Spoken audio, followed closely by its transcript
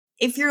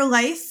If your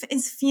life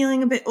is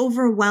feeling a bit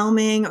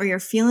overwhelming or you're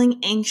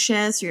feeling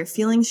anxious or you're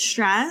feeling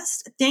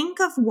stressed, think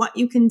of what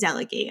you can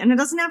delegate. And it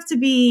doesn't have to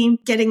be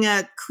getting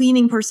a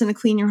cleaning person to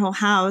clean your whole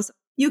house.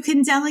 You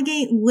can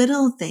delegate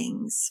little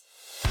things.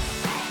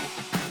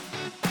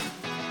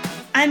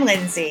 I'm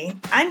Lindsay.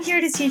 I'm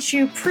here to teach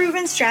you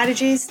proven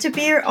strategies to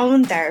be your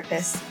own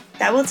therapist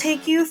that will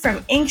take you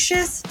from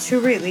anxious to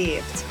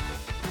relieved.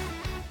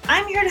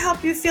 I'm here to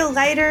help you feel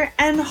lighter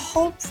and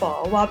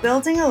hopeful while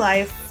building a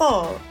life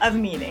full of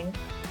meaning.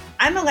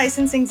 I'm a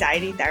licensed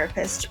anxiety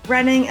therapist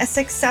running a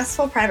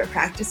successful private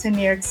practice in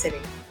New York City.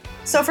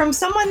 So from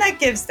someone that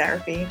gives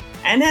therapy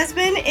and has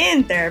been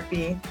in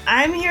therapy,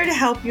 I'm here to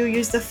help you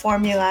use the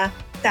formula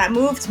that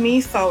moved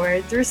me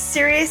forward through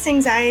serious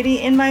anxiety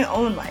in my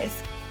own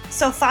life.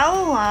 So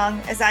follow along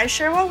as I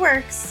share what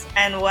works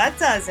and what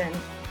doesn't.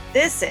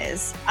 This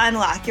is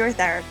Unlock Your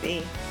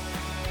Therapy.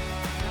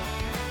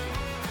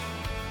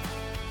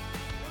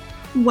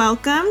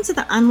 Welcome to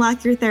the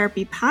Unlock Your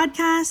Therapy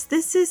podcast.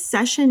 This is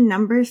session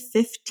number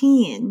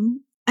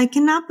 15. I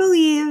cannot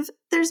believe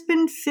there's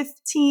been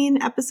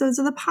 15 episodes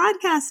of the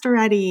podcast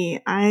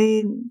already.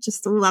 I'm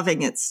just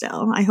loving it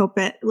still. I hope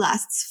it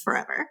lasts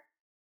forever.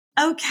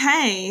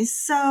 Okay,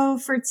 so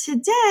for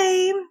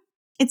today,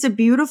 it's a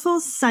beautiful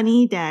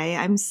sunny day.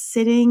 I'm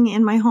sitting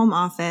in my home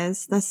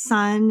office. The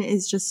sun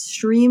is just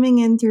streaming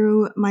in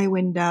through my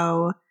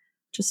window,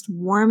 just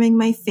warming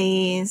my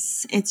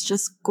face. It's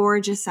just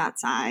gorgeous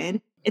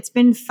outside. It's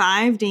been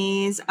 5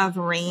 days of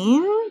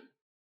rain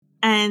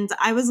and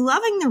I was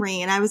loving the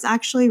rain. I was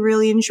actually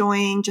really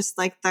enjoying just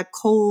like the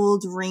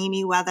cold,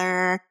 rainy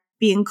weather,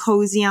 being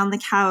cozy on the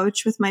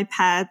couch with my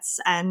pets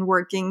and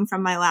working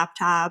from my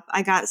laptop.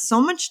 I got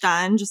so much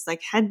done, just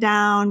like head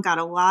down, got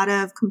a lot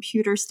of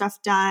computer stuff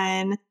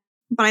done,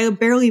 but I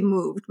barely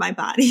moved my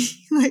body.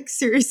 Like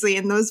seriously,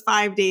 in those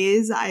 5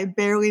 days, I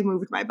barely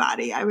moved my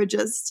body. I would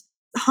just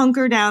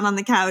hunker down on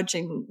the couch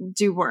and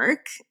do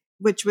work,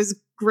 which was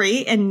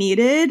great and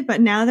needed. But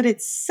now that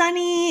it's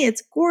sunny,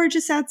 it's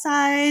gorgeous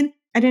outside,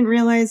 I didn't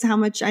realize how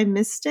much I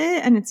missed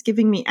it, and it's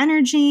giving me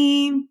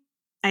energy.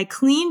 I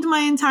cleaned my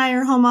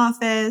entire home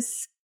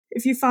office.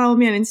 If you follow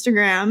me on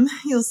Instagram,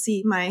 you'll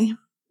see my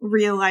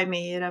reel I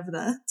made of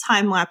the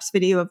time-lapse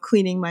video of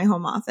cleaning my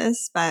home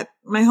office. But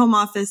my home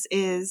office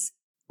is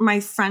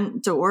my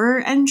front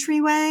door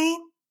entryway.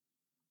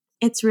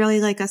 It's really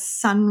like a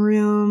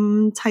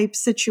sunroom type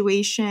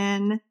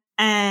situation.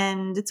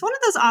 And it's one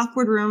of those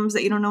awkward rooms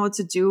that you don't know what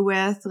to do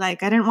with.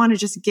 Like, I didn't want to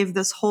just give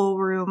this whole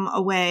room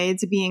away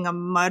to being a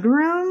mud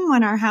room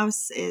when our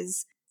house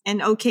is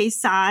an okay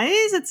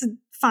size. It's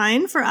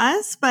fine for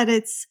us, but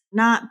it's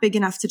not big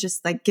enough to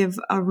just like give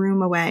a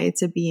room away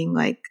to being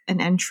like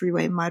an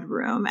entryway mud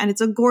room. And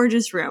it's a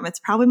gorgeous room. It's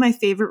probably my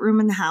favorite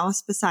room in the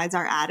house besides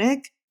our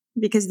attic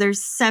because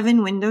there's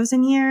 7 windows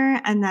in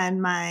here. And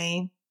then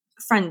my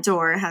front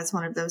door has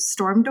one of those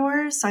storm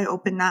doors. So I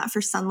open that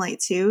for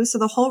sunlight too. So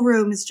the whole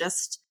room is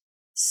just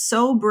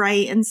so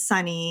bright and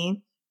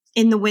sunny.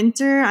 In the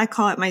winter, I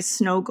call it my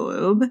snow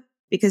globe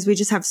because we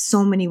just have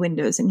so many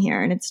windows in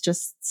here and it's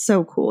just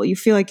so cool. You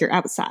feel like you're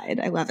outside.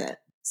 I love it.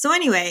 So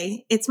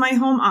anyway, it's my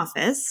home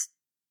office.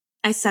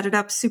 I set it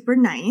up super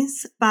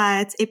nice,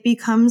 but it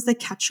becomes the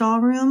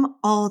catch-all room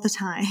all the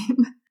time.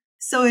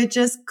 So it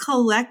just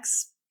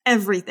collects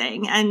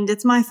everything. And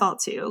it's my fault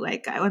too.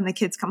 Like when the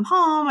kids come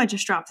home, I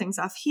just drop things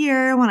off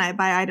here. When I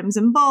buy items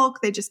in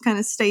bulk, they just kind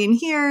of stay in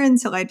here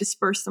until I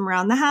disperse them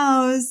around the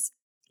house.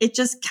 It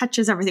just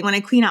catches everything. When I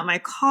clean out my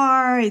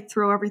car, I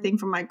throw everything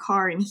from my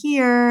car in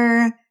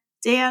here.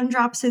 Dan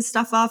drops his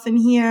stuff off in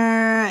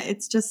here.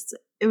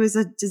 It was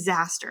a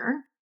disaster.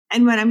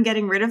 And when I'm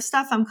getting rid of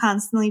stuff, I'm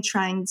constantly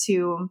trying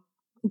to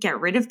get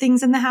rid of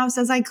things in the house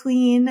as I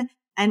clean.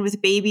 And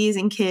with babies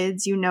and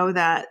kids, you know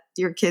that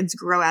your kids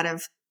grow out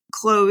of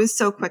clothes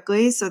so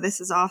quickly. So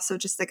this is also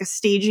just like a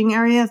staging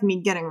area of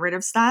me getting rid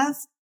of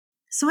stuff.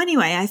 So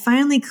anyway, I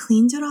finally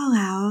cleaned it all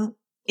out.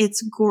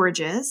 It's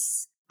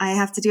gorgeous. I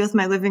have to deal with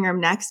my living room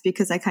next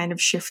because I kind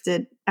of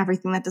shifted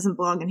everything that doesn't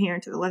belong in here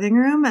into the living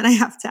room. And I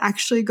have to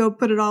actually go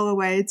put it all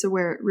away to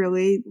where it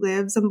really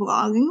lives and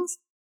belongs.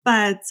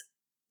 But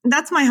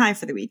that's my high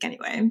for the week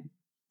anyway.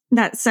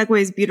 That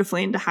segues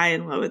beautifully into high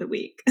and low of the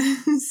week.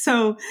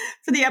 So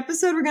for the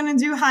episode, we're going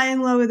to do high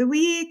and low of the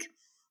week.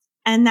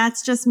 And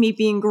that's just me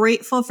being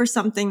grateful for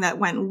something that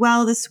went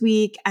well this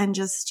week and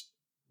just,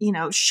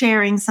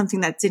 sharing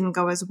something that didn't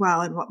go as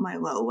well and what my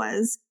low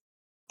was.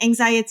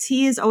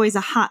 Anxiety is always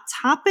a hot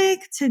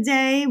topic.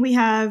 Today, we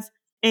have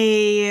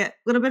a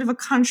little bit of a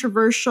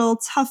controversial,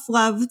 tough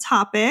love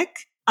topic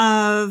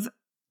of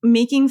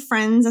making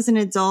friends as an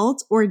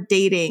adult or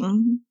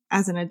dating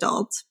as an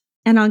adult.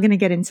 And I'm going to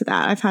get into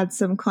that. I've had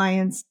some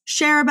clients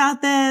share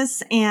about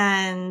this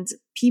and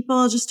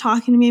people just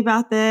talking to me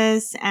about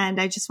this. And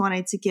I just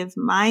wanted to give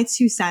my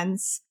 2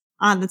 cents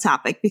on the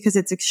topic because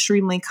it's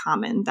extremely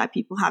common that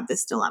people have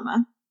this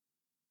dilemma.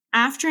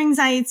 After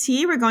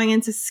anxiety, we're going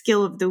into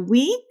skill of the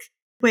week,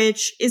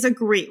 which is a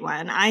great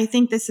one. I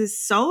think this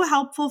is so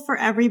helpful for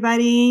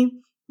everybody.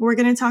 We're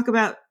going to talk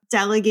about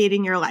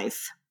delegating your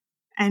life.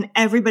 And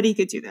everybody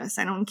could do this.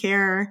 I don't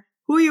care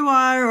who you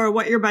are or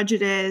what your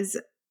budget is.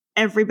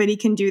 Everybody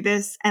can do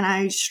this. And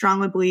I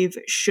strongly believe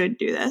should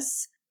do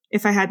this.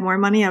 If I had more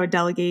money, I would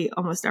delegate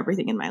almost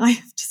everything in my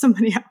life to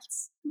somebody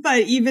else.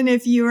 But even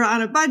if you are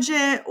on a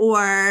budget,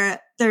 or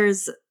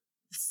there's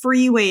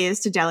free ways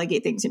to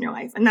delegate things in your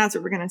life. And that's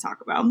what we're going to talk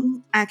about.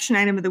 Action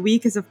item of the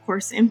week is, of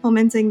course,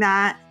 implementing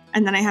that.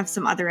 And then I have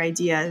some other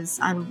ideas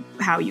on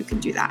how you can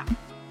do that.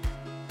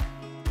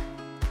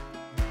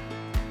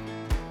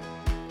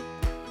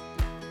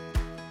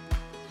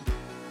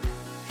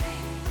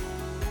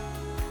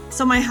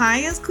 So my high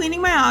is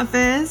cleaning my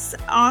office.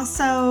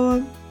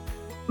 Also,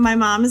 my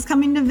mom is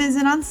coming to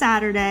visit on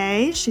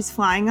Saturday. She's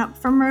flying up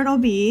from Myrtle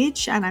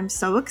Beach, and I'm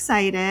so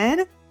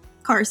excited.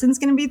 Carson's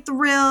going to be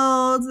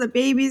thrilled. The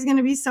baby's going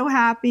to be so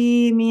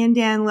happy. Me and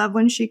Dan love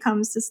when she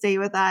comes to stay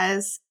with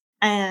us.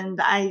 And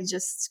I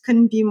just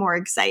couldn't be more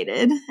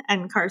excited.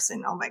 And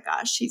Carson, oh my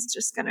gosh, he's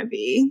just going to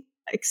be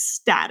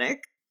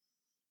ecstatic.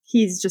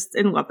 He's just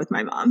in love with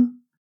my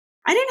mom.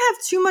 I didn't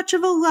have too much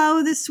of a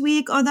low this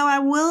week, although I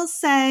will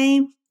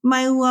say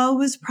my low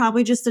was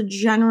probably just a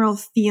general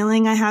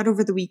feeling I had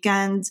over the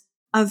weekend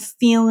of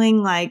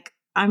feeling like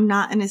I'm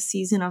not in a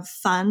season of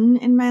fun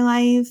in my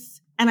life.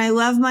 And I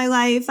love my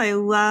life. I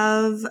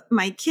love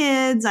my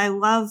kids. I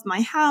love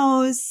my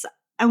house.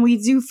 And we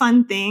do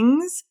fun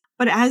things.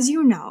 But as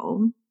you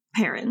know,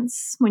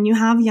 parents, when you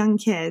have young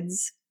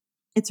kids,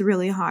 it's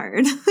really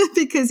hard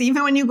because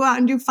even when you go out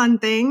and do fun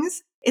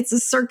things, it's a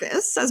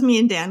circus, as me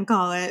and Dan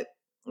call it.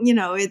 You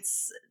know,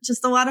 it's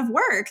just a lot of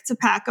work to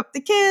pack up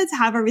the kids,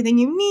 have everything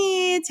you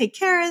need, take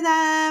care of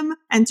them,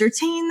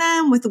 entertain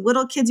them. With the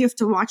little kids, you have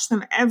to watch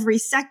them every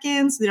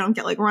second so they don't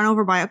get like run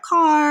over by a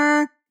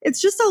car. It's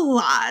just a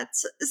lot.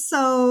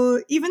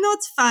 So even though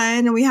it's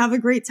fun and we have a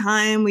great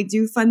time, we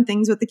do fun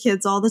things with the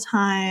kids all the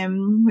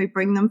time. We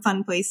bring them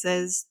fun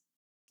places.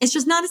 It's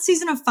just not a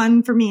season of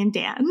fun for me and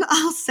Dan,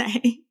 I'll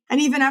say. And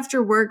even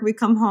after work, we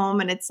come home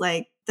and it's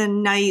like the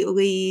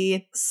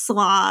nightly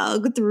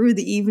slog through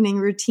the evening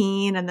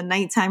routine and the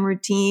nighttime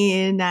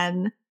routine.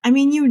 And I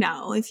mean,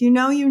 if you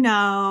know, you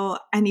know.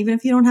 And even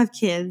if you don't have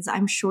kids,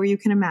 I'm sure you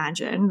can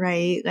imagine,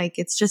 right? Like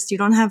it's just, you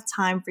don't have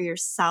time for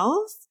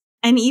yourself.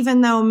 And even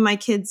though my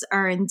kids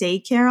are in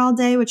daycare all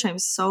day, which I'm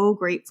so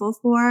grateful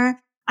for,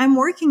 I'm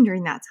working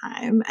during that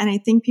time. And I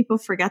think people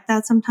forget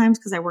that sometimes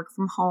because I work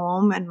from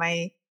home and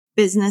my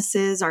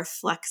businesses are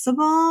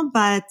flexible,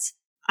 but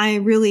I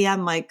really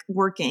am like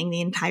working the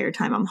entire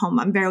time I'm home.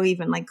 I'm barely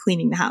even like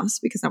cleaning the house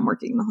because I'm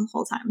working the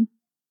whole time.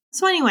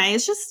 So anyway,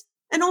 it's just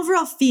an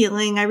overall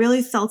feeling. I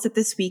really felt it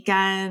this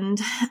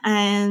weekend.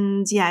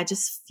 And yeah, I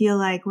just feel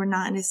like we're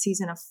not in a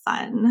season of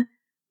fun.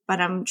 But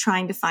I'm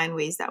trying to find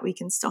ways that we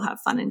can still have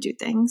fun and do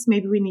things.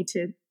 Maybe we need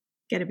to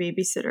get a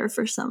babysitter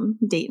for some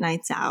date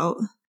nights out.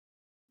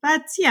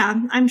 But yeah,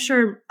 I'm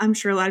sure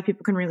a lot of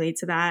people can relate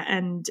to that.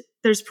 And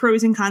there's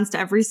pros and cons to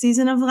every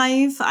season of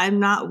life. I'm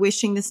not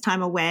wishing this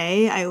time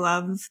away. I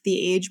love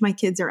the age my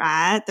kids are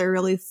at. They're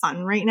really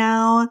fun right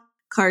now.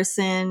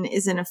 Carson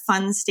is in a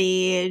fun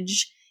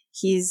stage.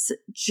 He's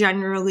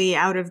generally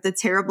out of the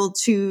terrible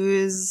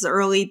 2s,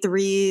 early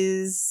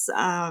 3s,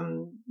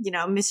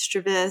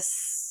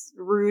 mischievous,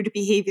 rude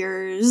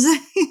behaviors.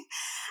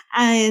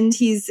 And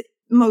he's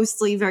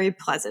mostly very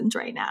pleasant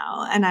right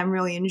now. And I'm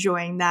really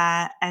enjoying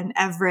that. And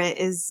Everett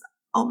is,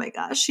 oh my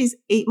gosh, he's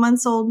 8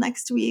 months old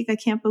next week. I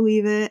can't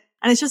believe it.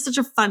 And it's just such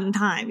a fun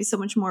time. He's so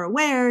much more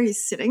aware.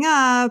 He's sitting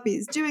up.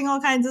 He's doing all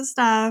kinds of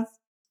stuff.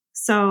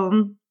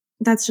 So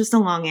that's just a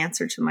long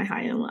answer to my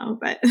high and low,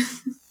 but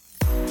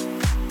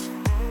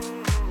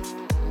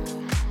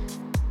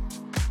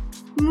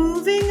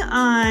moving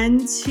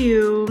on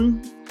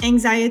to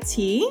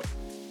anxiety.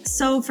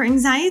 So for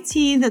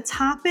anxiety, the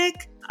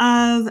topic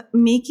of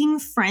making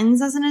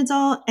friends as an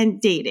adult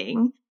and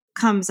dating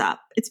comes up.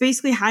 It's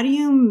basically, how do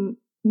you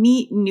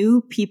meet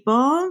new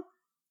people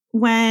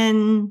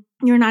when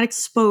you're not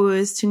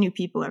exposed to new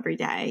people every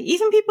day?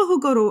 Even people who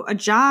go to a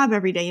job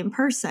every day in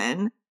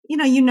person,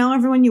 you know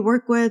everyone you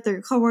work with, or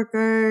your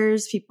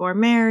coworkers, people are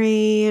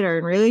married or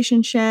in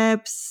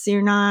relationships.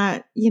 You're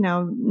not,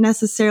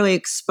 necessarily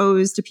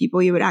exposed to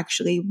people you would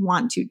actually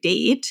want to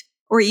date,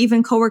 or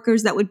even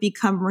coworkers that would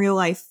become real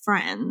life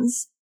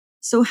friends.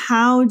 So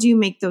how do you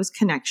make those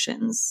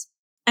connections?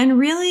 And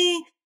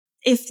really,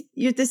 if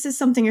this is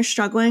something you're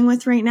struggling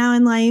with right now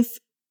in life,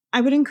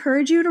 I would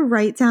encourage you to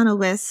write down a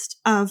list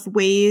of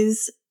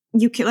ways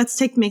you can, let's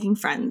take making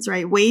friends,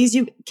 right? Ways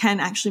you can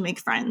actually make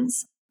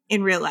friends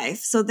in real life.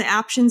 So the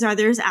options are,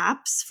 there's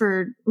apps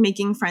for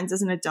making friends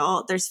as an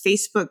adult. There's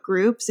Facebook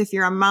groups. If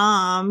you're a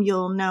mom,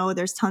 you'll know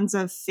there's tons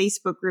of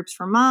Facebook groups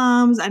for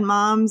moms, and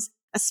moms,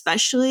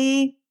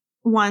 especially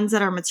ones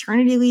that are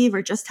maternity leave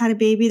or just had a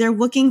baby, they're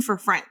looking for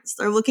friends.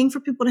 They're looking for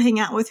people to hang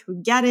out with who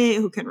get it,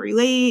 who can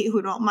relate,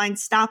 who don't mind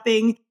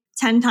stopping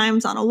 10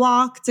 times on a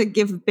walk to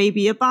give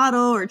baby a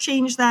bottle or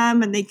change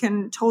them, and they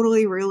can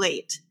totally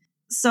relate.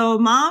 So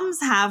moms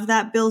have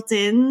that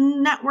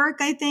built-in network,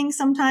 I think,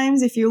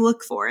 sometimes if you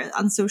look for it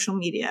on social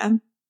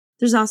media.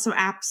 There's also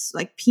apps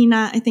like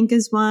Peanut, I think,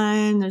 is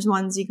one. There's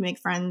ones you can make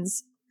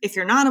friends if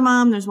you're not a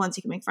mom, there's ones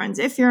you can make friends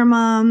if you're a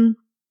mom.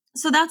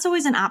 So that's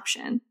always an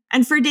option.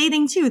 And for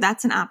dating too,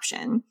 that's an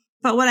option.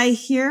 But what I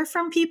hear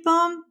from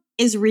people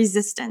is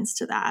resistance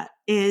to that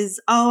is,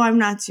 oh, I'm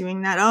not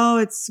doing that. Oh,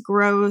 it's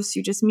gross.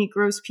 You just meet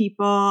gross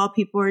people.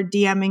 People are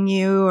DMing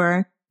you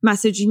or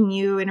messaging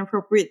you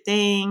inappropriate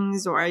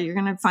things, or you're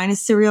going to find a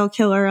serial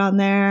killer on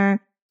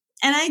there.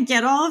 And I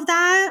get all of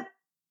that.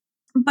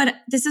 But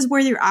this is where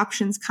your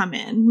options come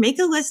in. Make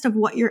a list of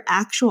what your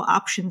actual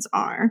options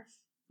are.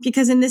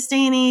 Because in this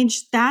day and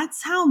age,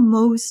 that's how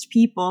most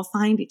people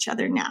find each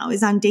other now,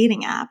 is on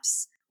dating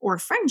apps or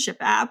friendship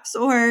apps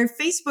or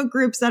Facebook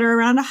groups that are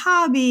around a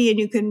hobby, and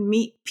you can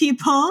meet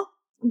people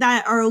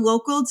that are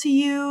local to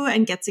you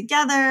and get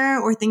together,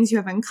 or things you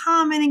have in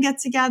common and get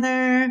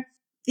together.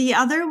 The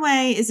other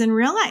way is in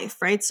real life,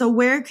 right? So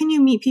where can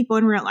you meet people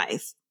in real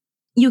life?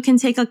 You can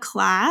take a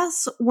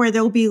class where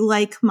there'll be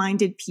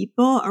like-minded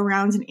people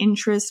around an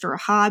interest or a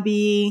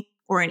hobby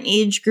or an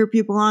age group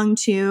you belong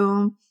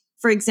to.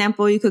 For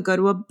example, you could go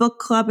to a book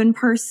club in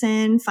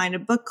person, find a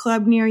book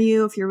club near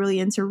you if you're really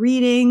into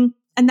reading,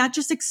 and that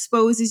just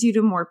exposes you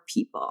to more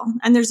people.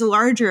 And there's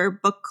larger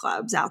book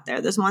clubs out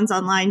there. There's ones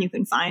online you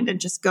can find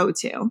and just go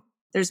to.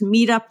 There's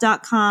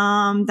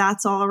meetup.com.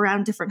 That's all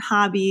around different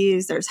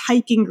hobbies. There's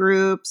hiking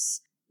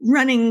groups,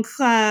 running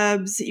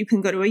clubs. You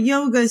can go to a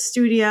yoga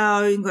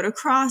studio. You can go to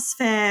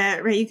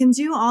CrossFit, right? You can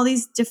do all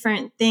these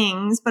different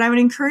things, but I would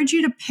encourage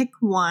you to pick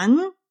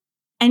one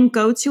and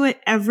go to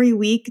it every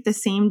week, the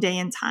same day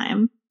and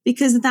time,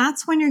 because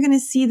that's when you're going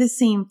to see the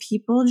same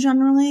people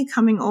generally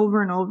coming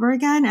over and over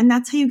again. And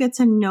that's how you get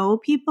to know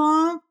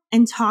people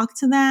and talk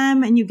to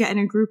them, and you get in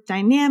a group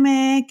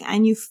dynamic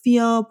and you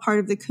feel part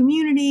of the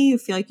community. You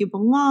feel like you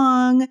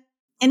belong.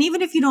 And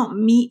even if you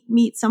don't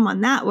meet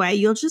someone that way,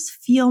 you'll just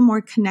feel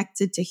more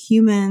connected to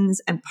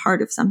humans and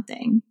part of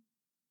something.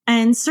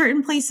 And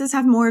certain places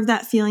have more of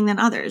that feeling than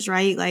others,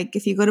 right? Like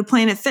if you go to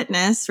Planet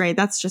Fitness, right?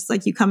 That's just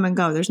like you come and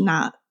go.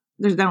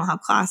 They don't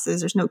have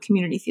classes. There's no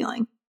community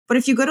feeling. But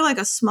if you go to like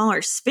a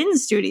smaller spin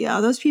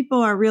studio, those people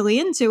are really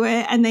into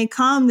it and they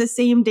come the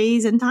same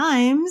days and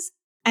times.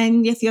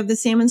 And if you have the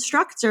same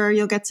instructor,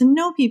 you'll get to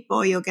know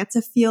people. You'll get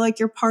to feel like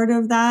you're part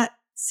of that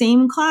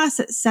same class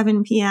at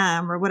 7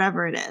 p.m. or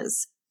whatever it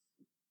is.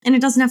 And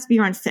it doesn't have to be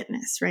around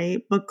fitness,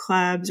 right? Book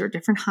clubs or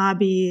different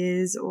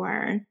hobbies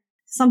or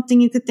something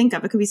you could think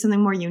of. It could be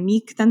something more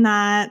unique than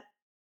that.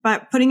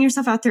 But putting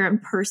yourself out there in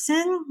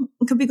person,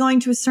 it could be going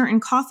to a certain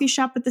coffee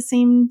shop at the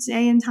same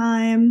day and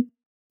time.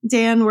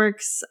 Dan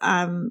works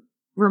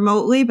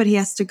remotely, but he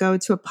has to go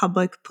to a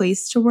public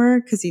place to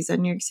work because he's a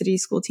New York City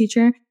school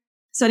teacher.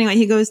 So anyway,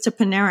 he goes to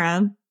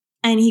Panera,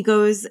 and he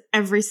goes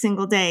every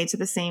single day to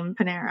the same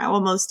Panera. Well,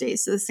 most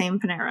days to the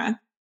same Panera.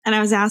 And I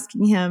was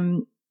asking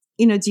him,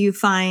 do you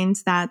find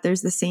that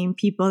there's the same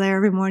people there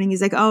every morning?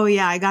 He's like, oh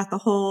yeah, I got the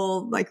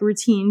whole like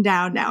routine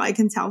down now. I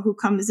can tell who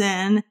comes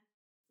in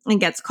and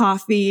gets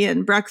coffee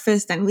and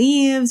breakfast and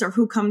leaves, or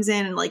who comes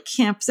in and like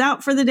camps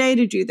out for the day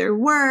to do their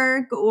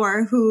work,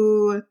 or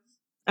who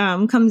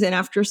comes in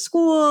after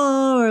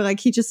school, or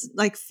like he just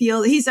like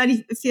he said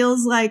he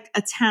feels like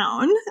a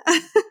town.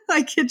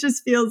 Like it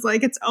just feels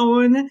like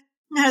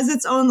has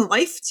its own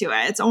life to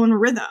it, its own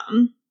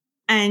rhythm.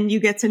 And you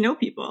get to know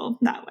people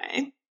that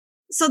way.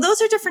 So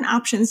those are different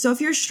options. So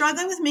if you're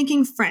struggling with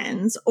making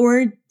friends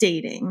or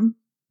dating,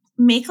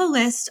 make a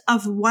list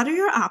of what are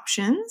your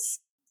options,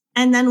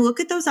 and then look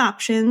at those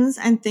options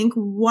and think,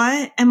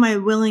 what am I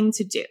willing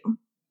to do?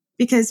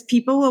 Because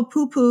people will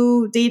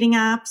poo-poo dating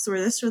apps or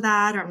this or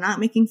that, or I'm not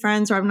making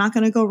friends, or I'm not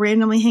going to go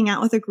randomly hang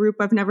out with a group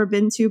I've never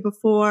been to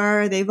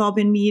before. They've all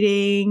been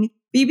meeting.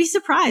 But you'd be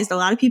surprised. A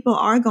lot of people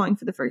are going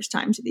for the first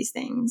time to these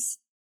things.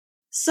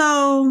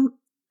 So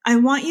I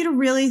want you to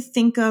really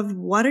think of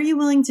what are you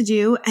willing to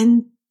do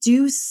and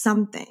do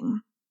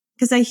something.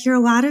 Because I hear a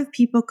lot of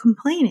people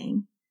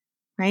complaining,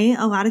 right?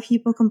 A lot of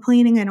people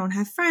complaining, I don't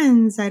have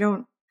friends. I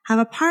don't have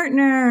a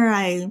partner.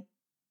 I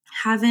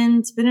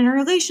haven't been in a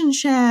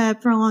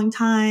relationship for a long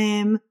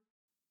time,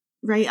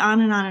 right? On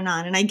and on and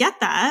on. And I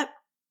get that.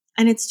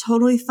 And it's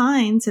totally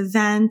fine to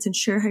vent and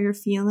share how you're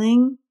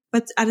feeling.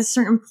 But at a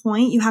certain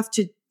point, you have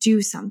to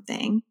do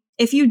something.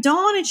 If you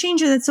don't want to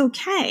change it, that's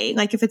okay.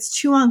 Like if it's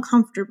too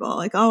uncomfortable,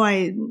 like, oh,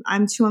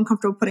 I'm too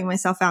uncomfortable putting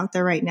myself out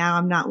there right now.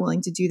 I'm not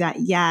willing to do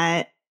that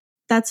yet.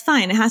 That's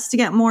fine. It has to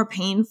get more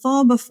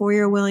painful before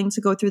you're willing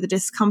to go through the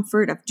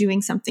discomfort of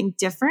doing something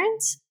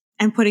different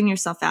and putting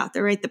yourself out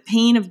there, right? The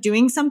pain of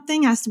doing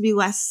something has to be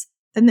less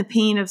than the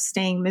pain of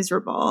staying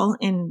miserable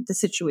in the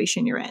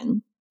situation you're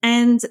in.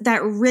 And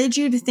that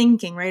rigid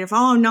thinking, right? Of,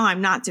 oh no,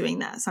 I'm not doing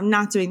this. I'm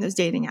not doing those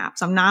dating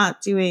apps. I'm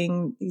not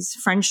doing these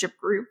friendship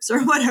groups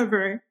or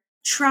whatever.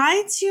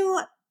 Try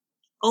to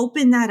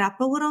open that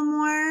up a little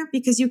more,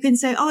 because you can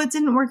say, oh, it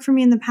didn't work for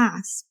me in the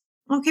past.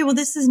 Okay, well,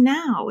 this is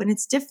now and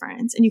it's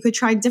different. And you could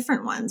try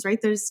different ones, right?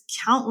 There's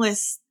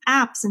countless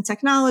apps and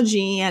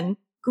technology and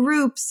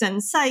groups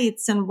and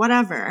sites and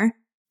whatever,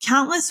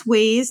 countless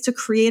ways to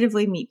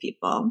creatively meet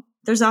people.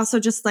 There's also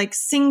just like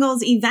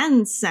singles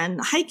events and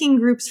hiking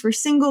groups for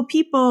single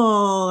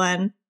people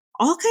and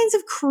all kinds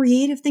of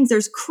creative things.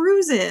 There's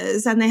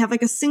cruises and they have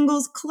like a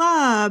singles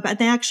club and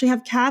they actually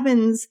have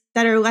cabins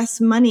that are less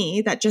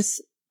money that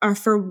just are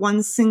for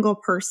one single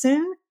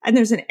person. And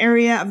there's an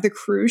area of the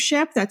cruise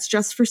ship that's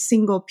just for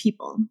single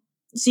people.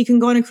 So you can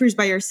go on a cruise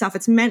by yourself.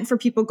 It's meant for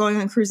people going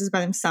on cruises by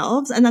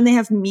themselves. And then they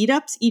have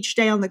meetups each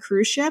day on the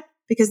cruise ship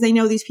because they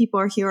know these people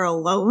are here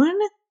alone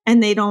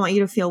and they don't want you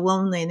to feel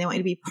lonely and they want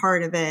you to be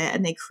part of it.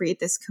 And they create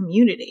this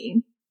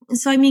community.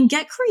 So, I mean,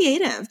 get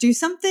creative. Do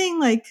something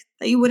like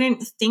that you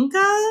wouldn't think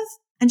of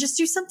and just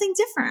do something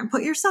different.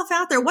 Put yourself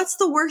out there. What's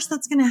the worst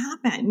that's going to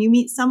happen? You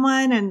meet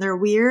someone and they're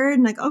weird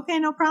and like, okay,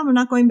 no problem. I'm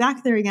not going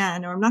back there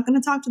again, or I'm not going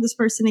to talk to this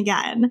person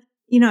again.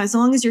 You know, as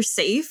long as you're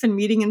safe and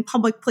meeting in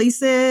public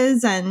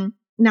places and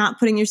not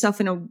putting yourself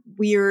in a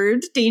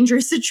weird,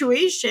 dangerous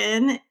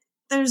situation,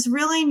 there's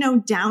really no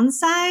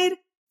downside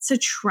to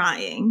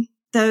trying.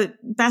 The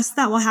best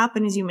that will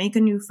happen is you make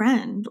a new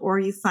friend or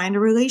you find a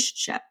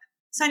relationship.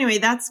 So anyway,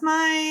 that's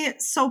my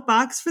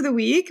soapbox for the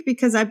week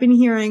because I've been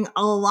hearing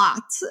a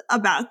lot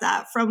about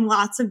that from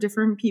lots of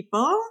different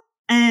people.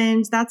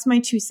 And that's my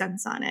 2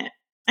 cents on it.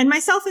 And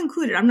myself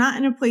included. I'm not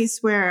in a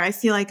place where I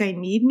feel like I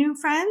need new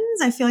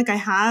friends. I feel like I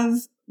have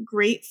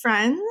great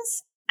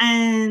friends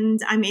and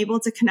I'm able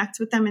to connect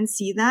with them and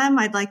see them.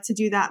 I'd like to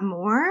do that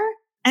more.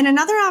 And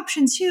another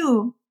option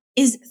too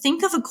is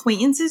think of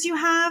acquaintances you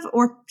have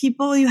or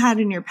people you had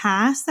in your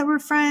past that were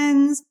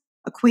friends,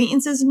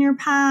 acquaintances in your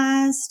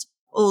past,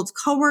 old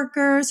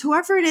coworkers,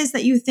 whoever it is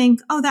that you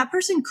think, oh, that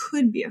person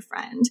could be a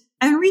friend,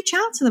 and reach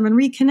out to them and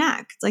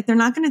reconnect. Like, they're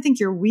not going to think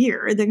you're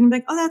weird. They're going to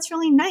be like, oh, that's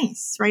really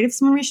nice, right? If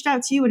someone reached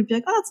out to you and be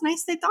like, oh, that's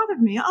nice they thought of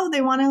me. Oh,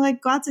 they want to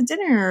like go out to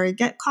dinner or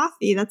get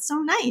coffee. That's so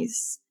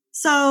nice.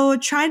 So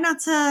try not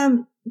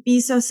to be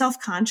so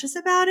self-conscious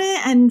about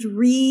it and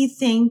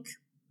rethink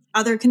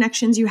other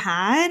connections you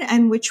had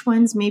and which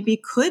ones maybe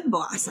could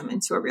blossom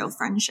into a real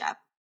friendship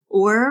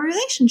or a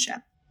relationship.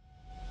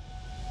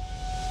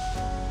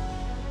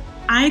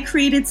 I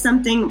created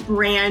something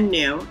brand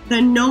new,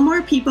 the No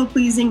More People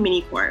Pleasing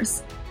mini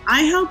course.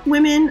 I help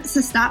women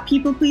to stop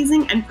people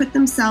pleasing and put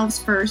themselves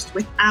first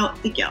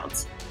without the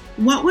guilt.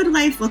 What would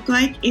life look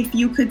like if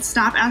you could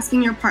stop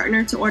asking your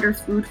partner to order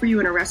food for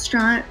you in a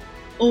restaurant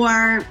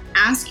or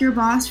ask your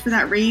boss for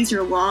that raise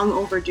you're long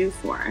overdue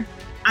for?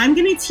 I'm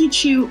going to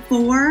teach you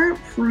 4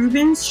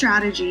 proven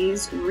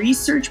strategies,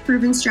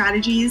 research-proven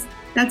strategies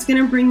that's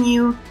going to bring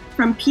you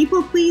from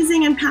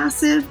people-pleasing and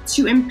passive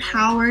to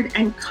empowered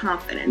and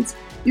confident.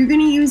 You're going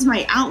to use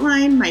my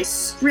outline, my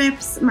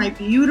scripts, my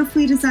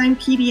beautifully designed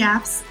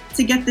PDFs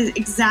to get the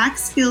exact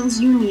skills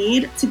you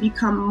need to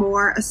become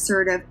more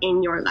assertive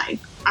in your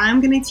life. I'm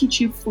going to teach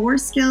you 4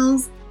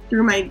 skills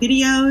through my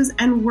videos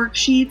and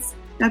worksheets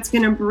that's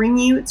going to bring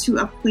you to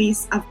a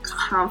place of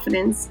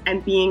confidence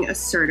and being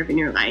assertive in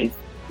your life.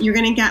 You're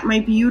going to get my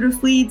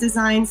beautifully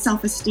designed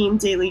self-esteem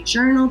daily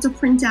journal to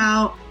print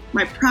out,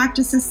 my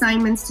practice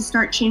assignments to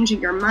start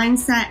changing your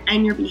mindset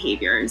and your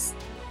behaviors.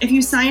 If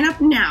you sign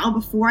up now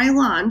before I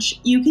launch,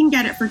 you can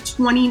get it for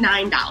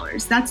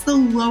 $29. That's the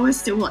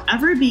lowest it will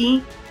ever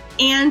be.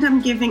 And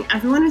I'm giving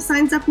everyone who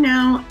signs up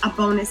now a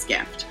bonus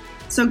gift.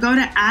 So go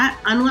to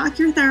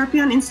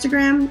 @UnlockYourTherapy on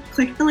Instagram,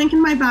 click the link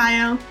in my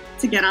bio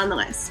to get on the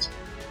list.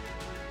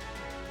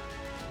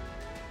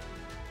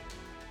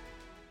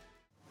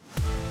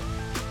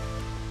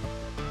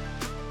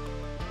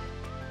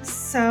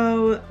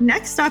 So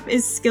next up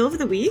is skill of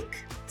the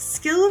week.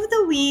 Skill of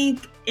the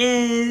week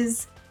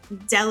is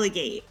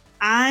delegate.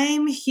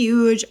 I'm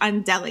huge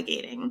on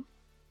delegating.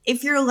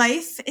 If your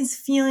life is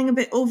feeling a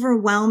bit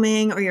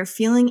overwhelming or you're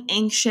feeling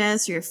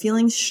anxious or you're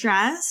feeling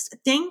stressed,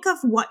 think of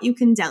what you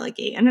can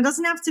delegate. And it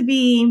doesn't have to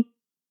be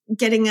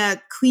getting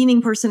a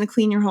cleaning person to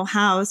clean your whole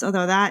house,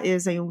 although that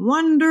is a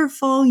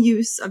wonderful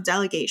use of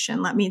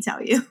delegation, let me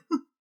tell you.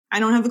 I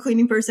don't have a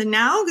cleaning person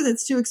now because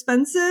it's too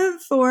expensive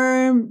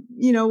for,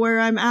 where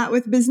I'm at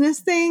with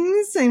business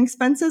things and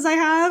expenses I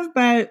have.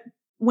 But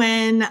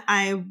when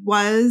I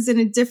was in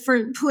a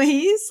different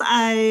place,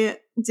 I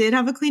did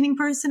have a cleaning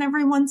person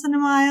every once in a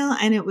while,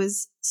 and it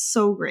was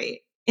so great.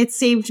 It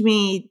saved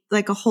me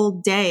like a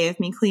whole day of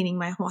me cleaning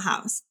my whole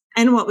house.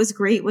 And what was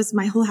great was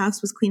my whole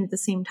house was clean at the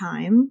same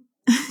time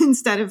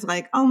instead of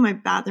like, oh, my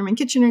bathroom and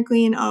kitchen are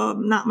clean. Oh,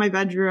 not my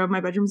bedroom. My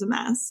bedroom's a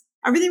mess.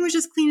 Everything was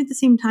just clean at the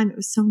same time. It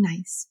was so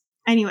nice.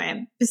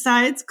 Anyway,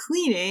 besides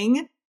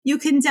cleaning, you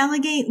can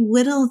delegate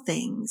little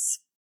things,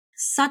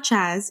 such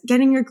as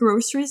getting your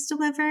groceries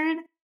delivered.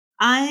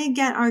 I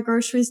get our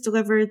groceries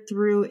delivered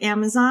through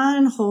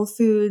Amazon, Whole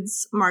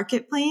Foods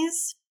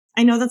Marketplace.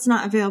 I know that's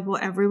not available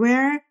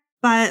everywhere,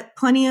 but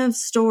plenty of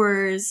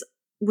stores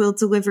will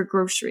deliver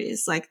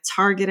groceries. Like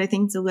Target, I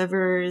think,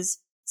 delivers.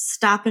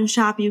 Stop and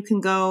Shop, you can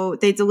go,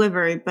 they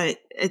deliver, but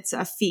it's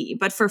a fee.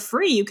 But for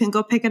free, you can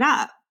go pick it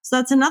up. So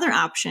that's another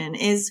option,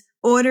 is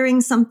ordering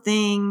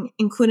something,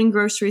 including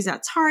groceries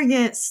at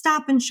Target,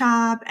 Stop and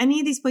Shop, any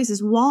of these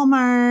places,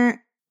 Walmart,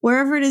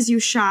 wherever it is you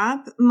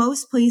shop.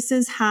 Most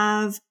places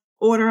have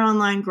order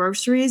online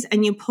groceries,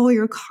 and you pull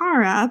your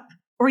car up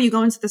or you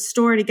go into the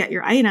store to get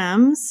your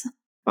items,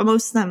 but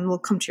most of them will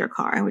come to your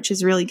car, which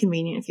is really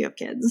convenient if you have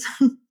kids.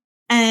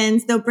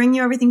 and they'll bring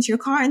you everything to your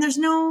car and there's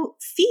no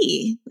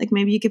fee. Like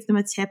maybe you give them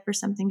a tip or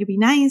something to be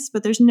nice,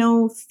 but there's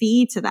no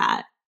fee to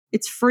that.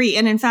 It's free.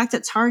 And in fact,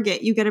 at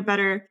Target, you get a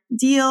better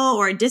deal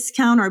or a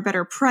discount or a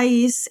better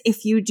price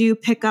if you do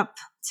pick up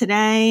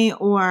today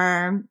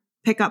or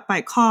pick up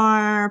by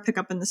car, pick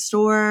up in the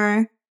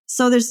store.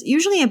 So there's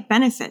usually a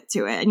benefit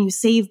to it and you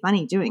save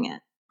money doing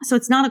it. So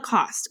it's not a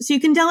cost. So you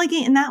can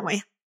delegate in that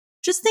way.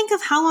 Just think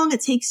of how long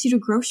it takes you to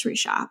grocery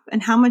shop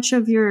and how much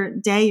of your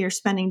day you're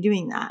spending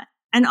doing that.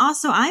 And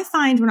also I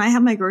find when I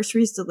have my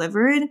groceries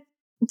delivered,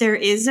 there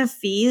is a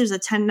fee. There's a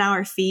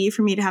 $10 fee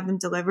for me to have them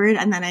delivered.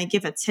 And then I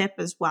give a tip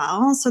as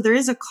well. So there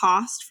is a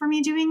cost for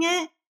me doing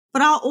it,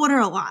 but I'll order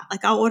a lot.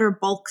 Like I'll order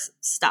bulk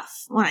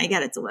stuff when I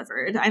get it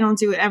delivered. I don't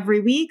do it every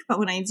week, but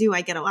when I do,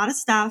 I get a lot of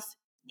stuff.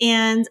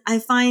 And I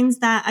find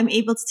that I'm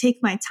able to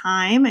take my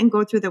time and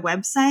go through the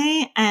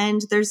website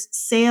and there's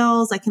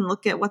sales. I can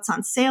look at what's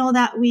on sale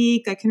that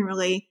week. I can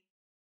really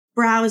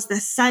browse the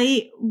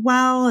site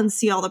well and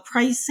see all the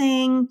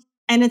pricing.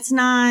 And it's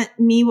not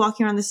me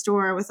walking around the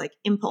store with like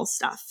impulse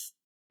stuff.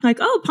 Like,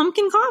 oh,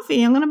 pumpkin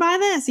coffee. I'm going to buy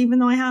this, even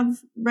though I have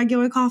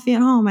regular coffee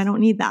at home. I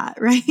don't need that,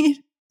 right?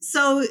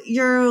 So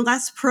you're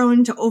less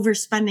prone to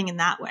overspending in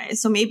that way.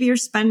 So maybe you're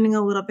spending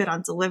a little bit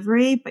on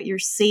delivery, but you're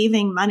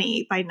saving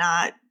money by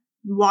not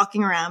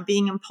walking around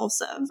being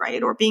impulsive,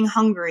 right? Or being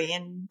hungry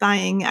and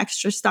buying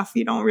extra stuff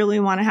you don't really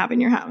want to have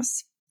in your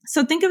house.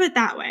 So think of it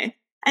that way.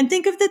 And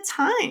think of the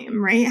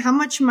time, right? How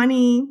much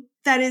money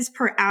that is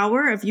per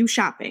hour of you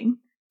shopping,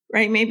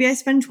 right? Maybe I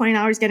spend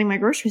 $20 getting my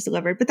groceries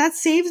delivered, but that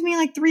saves me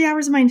like 3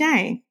 hours of my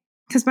day.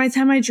 Because by the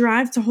time I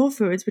drive to Whole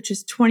Foods, which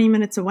is 20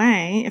 minutes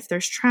away, if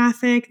there's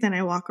traffic, then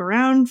I walk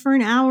around for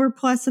an hour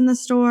plus in the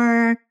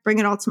store, bring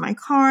it all to my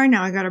car.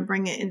 Now I got to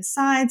bring it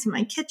inside to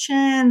my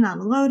kitchen,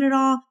 unload it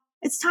all.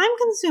 It's time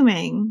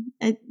consuming,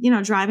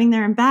 driving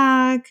there and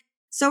back.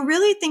 So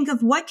really think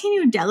of what can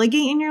you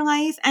delegate in your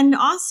life, and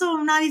also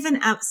not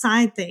even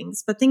outside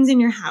things, but things in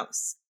your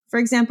house. For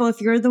example, if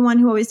you're the one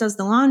who always does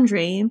the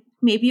laundry,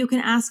 maybe you can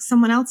ask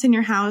someone else in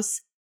your house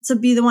to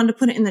be the one to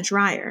put it in the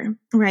dryer,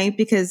 right?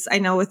 Because I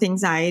know with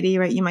anxiety,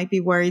 right, you might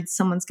be worried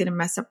someone's going to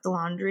mess up the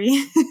laundry,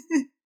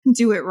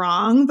 do it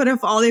wrong. But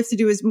if all they have to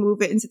do is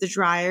move it into the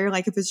dryer,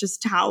 like if it's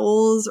just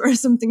towels or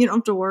something you don't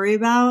have to worry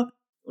about,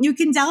 you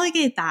can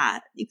delegate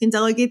that. You can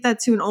delegate that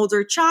to an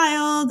older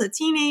child, a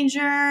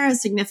teenager, a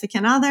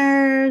significant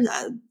other,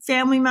 a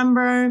family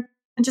member,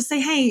 and just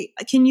say, hey,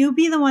 can you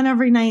be the one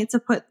every night to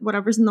put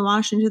whatever's in the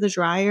wash into the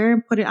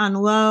dryer, put it on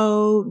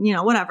low,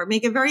 whatever.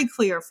 Make it very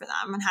clear for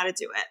them on how to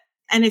do it.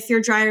 And if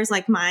your dryer is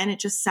like mine, it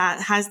just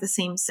has the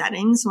same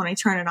settings. So when I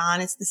turn it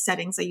on, it's the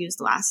settings I used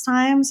last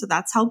time. So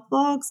that's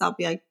helpful because I'll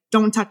be like,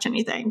 don't touch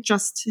anything.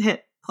 Just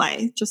hit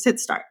play. Just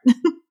hit start.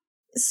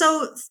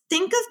 So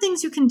think of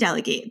things you can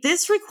delegate.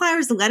 This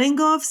requires letting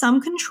go of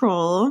some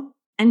control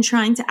and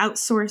trying to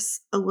outsource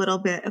a little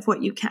bit of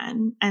what you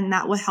can. And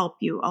that will help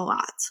you a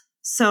lot.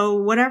 So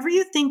whatever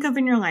you think of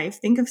in your life,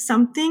 think of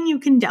something you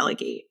can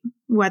delegate,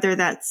 whether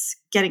that's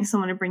getting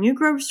someone to bring you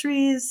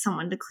groceries,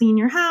 someone to clean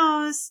your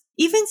house,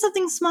 even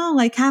something small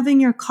like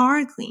having your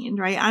car cleaned,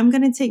 right? I'm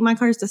going to take my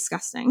car is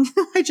disgusting.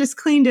 I just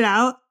cleaned it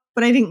out,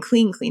 but I didn't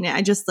clean it.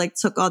 I just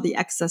took all the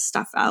excess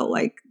stuff out,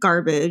 like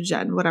garbage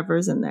and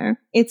whatever's in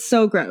there. It's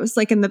so gross.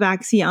 Like in the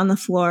backseat on the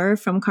floor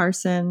from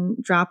Carson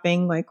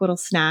dropping little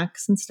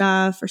snacks and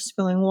stuff or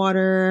spilling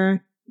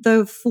water.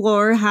 The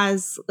floor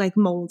has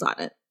mold on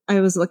it. I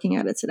was looking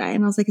at it today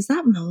and I was like, is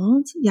that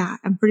mold? Yeah,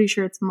 I'm pretty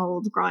sure it's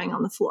mold growing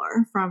on the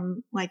floor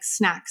from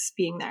snacks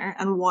being there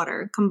and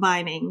water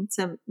combining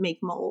to make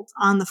mold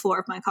on the floor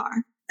of my car.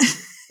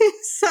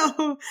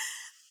 So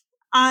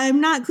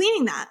I'm not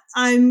cleaning that.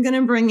 I'm going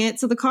to bring it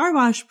to the car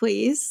wash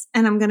place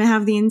and I'm going to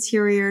have the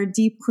interior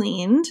deep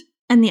cleaned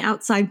and the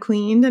outside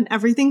cleaned and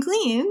everything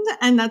cleaned.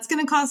 And that's going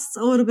to cost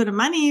a little bit of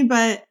money,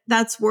 but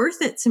that's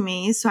worth it to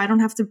me. So I don't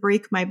have to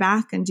break my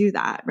back and do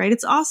that, right?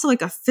 It's also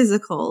a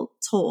physical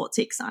toll it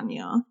takes on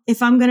you.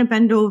 If I'm going to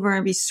bend over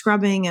and be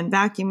scrubbing and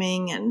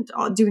vacuuming and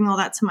doing all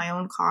that to my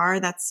own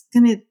car, that's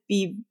going to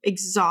be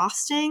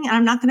exhausting. And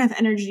I'm not going to have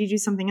energy to do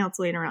something else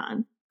later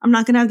on. I'm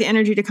not going to have the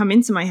energy to come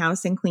into my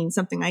house and clean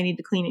something I need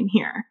to clean in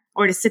here,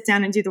 or to sit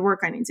down and do the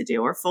work I need to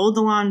do, or fold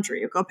the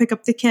laundry, or go pick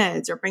up the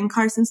kids, or bring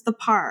Carson to the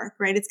park,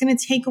 right? It's going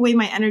to take away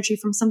my energy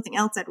from something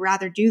else I'd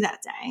rather do that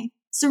day.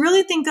 So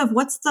really think of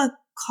what's the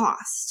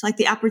cost,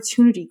 the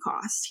opportunity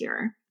cost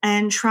here,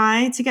 and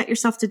try to get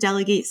yourself to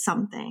delegate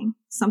something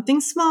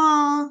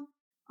small,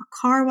 a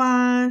car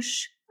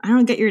wash. I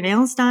don't get your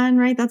nails done,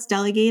 right? That's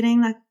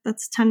delegating.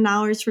 That's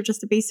 $10 for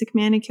just a basic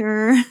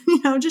manicure.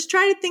 Just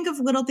try to think of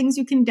little things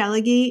you can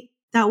delegate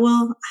that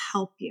will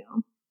help you.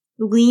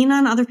 Lean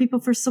on other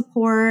people for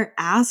support.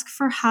 Ask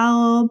for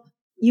help.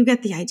 You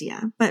get the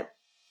idea. But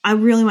I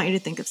really want you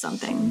to think of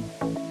something.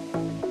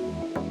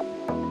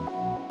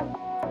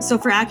 So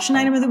for action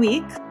item of the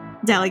week,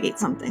 delegate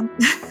something.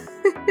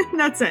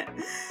 That's it.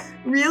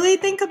 Really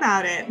think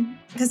about it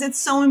because it's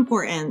so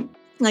important.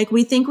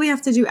 We think we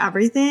have to do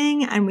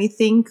everything and we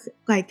think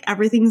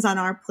everything's on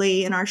our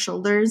plate and our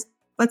shoulders,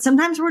 but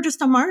sometimes we're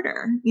just a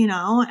martyr,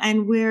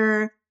 and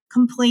we're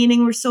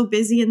complaining we're so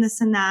busy and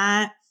this and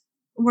that,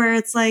 where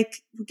it's like,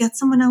 get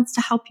someone else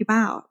to help you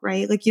out,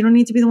 right? Like you don't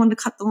need to be the one to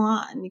cut the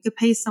lawn. You could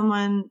pay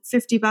someone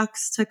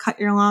 $50 to cut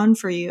your lawn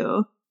for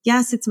you.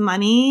 Yes, it's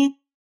money,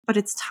 but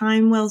it's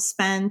time well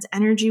spent,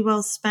 energy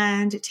well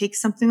spent. It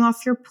takes something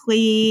off your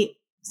plate.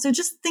 So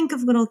just think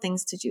of little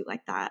things to do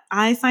like that.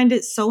 I find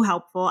it so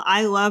helpful.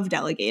 I love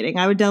delegating.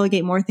 I would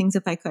delegate more things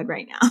if I could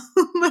right now,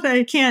 but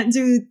I can't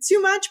do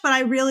too much, but I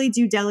really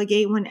do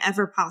delegate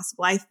whenever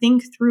possible. I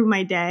think through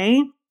my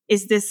day,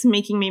 is this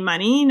making me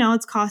money? No,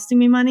 it's costing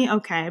me money.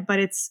 Okay, but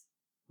it's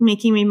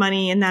making me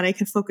money in that I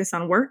can focus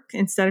on work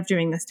instead of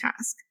doing this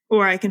task.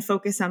 Or I can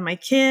focus on my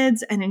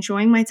kids and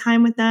enjoying my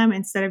time with them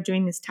instead of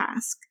doing this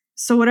task.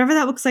 So whatever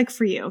that looks like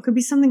for you, it could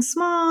be something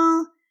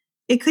small.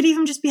 It could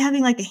even just be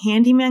having like a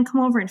handyman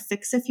come over and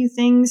fix a few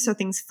things so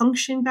things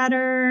function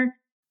better.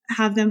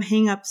 Have them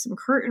hang up some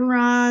curtain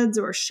rods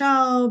or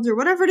shelves or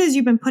whatever it is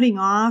you've been putting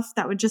off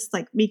that would just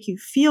like make you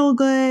feel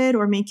good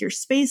or make your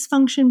space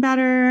function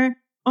better.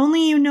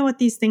 Only you know what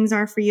these things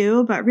are for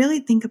you, but really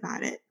think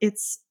about it.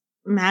 It's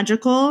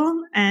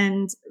magical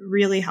and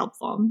really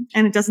helpful,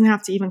 and it doesn't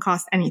have to even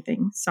cost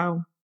anything.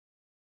 So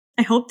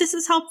I hope this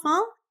is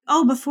helpful.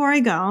 Oh, before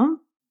I go,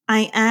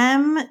 I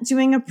am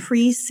doing a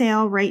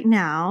pre-sale right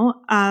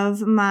now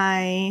of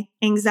my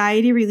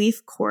anxiety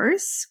relief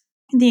course.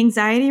 The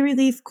anxiety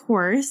relief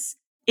course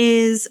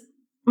is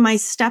my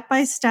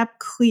step-by-step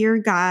clear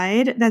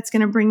guide that's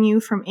going to bring you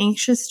from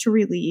anxious to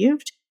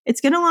relieved.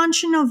 It's going to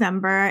launch in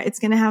November. It's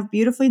going to have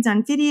beautifully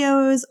done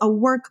videos, a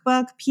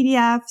workbook,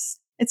 PDFs.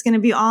 It's going to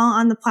be all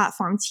on the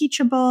platform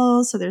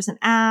Teachable. So there's an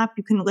app.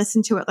 You can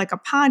listen to it like a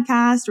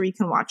podcast, or you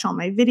can watch all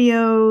my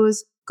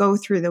videos, go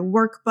through the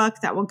workbook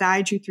that will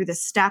guide you through the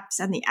steps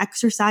and the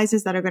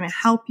exercises that are going to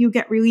help you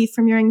get relief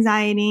from your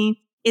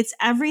anxiety. It's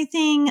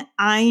everything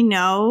I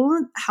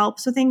know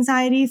helps with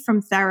anxiety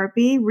from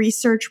therapy,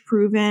 research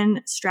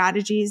proven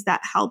strategies that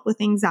help with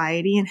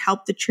anxiety and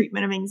help the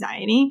treatment of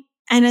anxiety,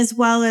 and as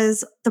well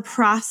as the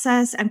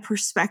process and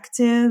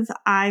perspective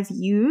I've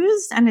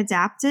used and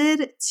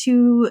adapted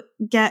to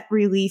get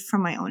relief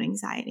from my own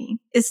anxiety.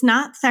 It's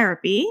not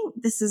therapy.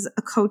 This is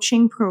a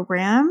coaching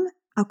program,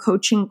 a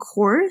coaching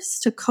course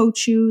to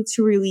coach you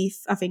to relief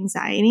of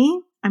anxiety.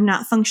 I'm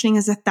not functioning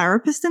as a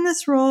therapist in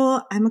this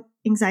role. I'm an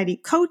anxiety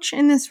coach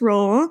in this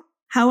role.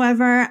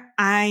 However,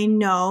 I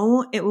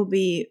know it will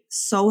be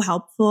so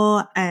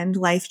helpful and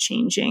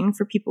life-changing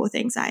for people with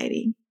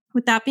anxiety.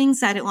 With that being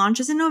said, it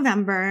launches in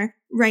November.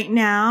 Right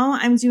now,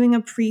 I'm doing a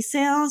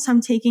pre-sale, so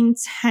I'm taking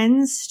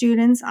 10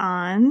 students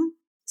on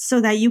so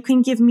that you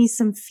can give me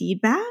some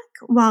feedback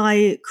while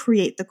I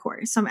create the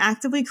course. So I'm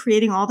actively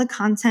creating all the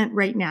content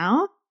right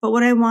now. But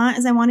what I want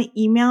is I want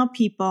to email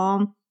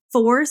people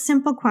 4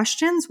 simple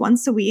questions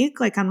once a week.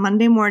 Like on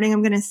Monday morning,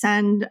 I'm going to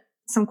send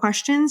some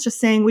questions just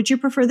saying, would you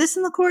prefer this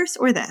in the course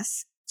or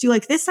this? Do you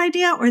like this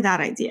idea or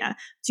that idea?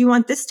 Do you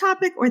want this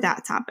topic or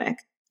that topic?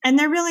 And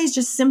they're really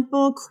just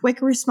simple,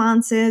 quick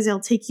responses.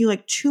 It'll take you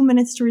like 2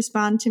 minutes to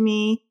respond to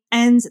me.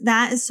 And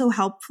that is so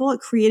helpful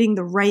at creating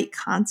the right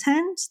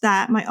content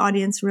that my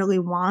audience really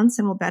wants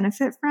and will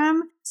benefit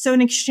from. So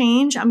in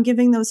exchange, I'm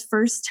giving those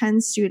first 10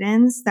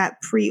 students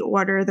that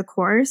pre-order the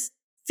course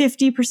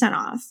 50%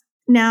 off.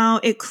 Now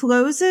it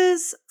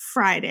closes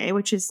Friday,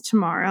 which is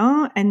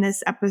tomorrow, and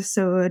this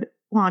episode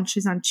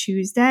launches on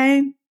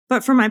Tuesday.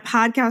 But for my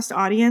podcast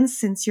audience,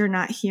 since you're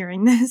not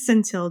hearing this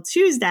until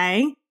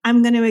Tuesday,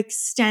 I'm going to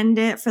extend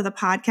it for the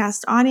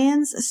podcast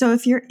audience. So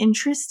if you're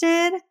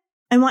interested,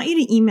 I want you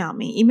to email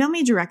me. Email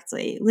me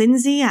directly,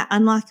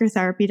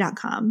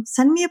 lindsay@unlockyourtherapy.com.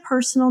 Send me a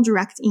personal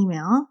direct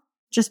email.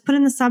 Just put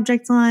in the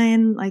subject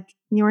line, like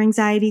your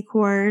anxiety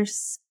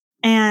course,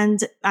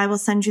 and I will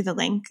send you the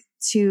link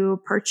to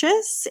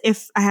purchase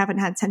if I haven't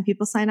had 10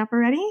 people sign up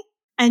already.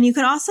 And you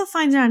could also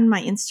find it on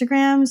my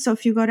Instagram. So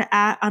if you go to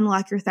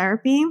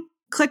 @unlockyourtherapy,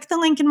 click the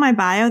link in my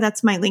bio.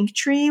 That's my link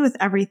tree with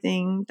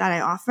everything that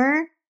I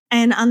offer.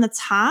 And on the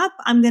top,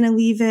 I'm going to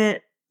leave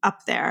it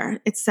up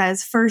there. It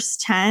says first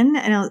 10,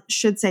 and it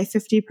should say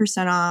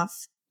 50%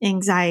 off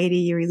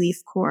anxiety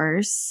relief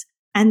course.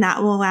 And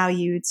that will allow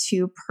you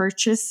to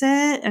purchase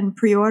it and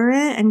pre-order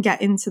it and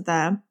get into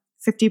the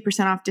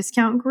 50% off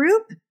discount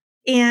group.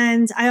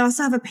 And I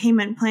also have a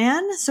payment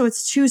plan. So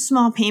it's 2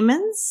 small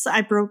payments. I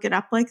broke it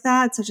up like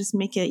that to just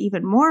make it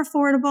even more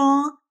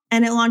affordable.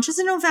 And it launches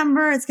in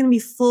November. It's going to be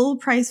full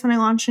price when I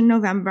launch in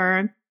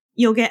November.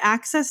 You'll get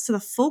access to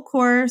the full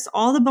course,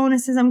 all the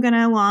bonuses I'm going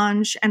to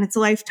launch, and it's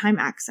lifetime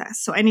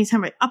access. So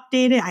anytime I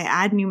update it, I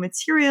add new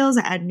materials,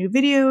 I add new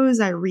videos,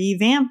 I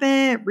revamp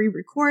it,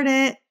 re-record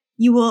it,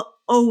 you will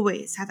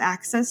always have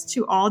access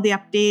to all the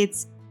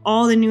updates,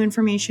 all the new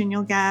information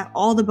you'll get,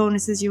 all the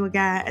bonuses you will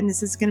get. And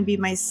this is going to be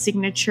my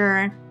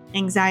signature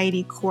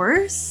anxiety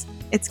course.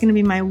 It's going to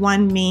be my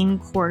one main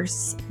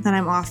course that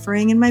I'm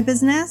offering in my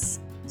business.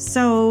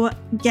 So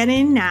get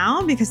in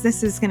now, because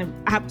this is going to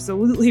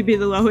absolutely be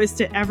the lowest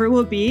it ever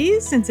will be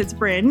since it's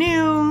brand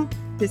new.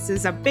 This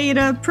is a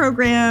beta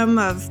program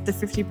of the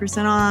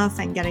 50% off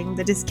and getting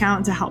the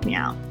discount to help me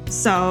out.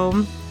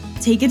 So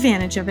take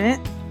advantage of it,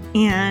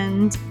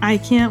 and I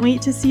can't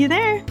wait to see you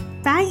there.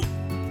 Bye.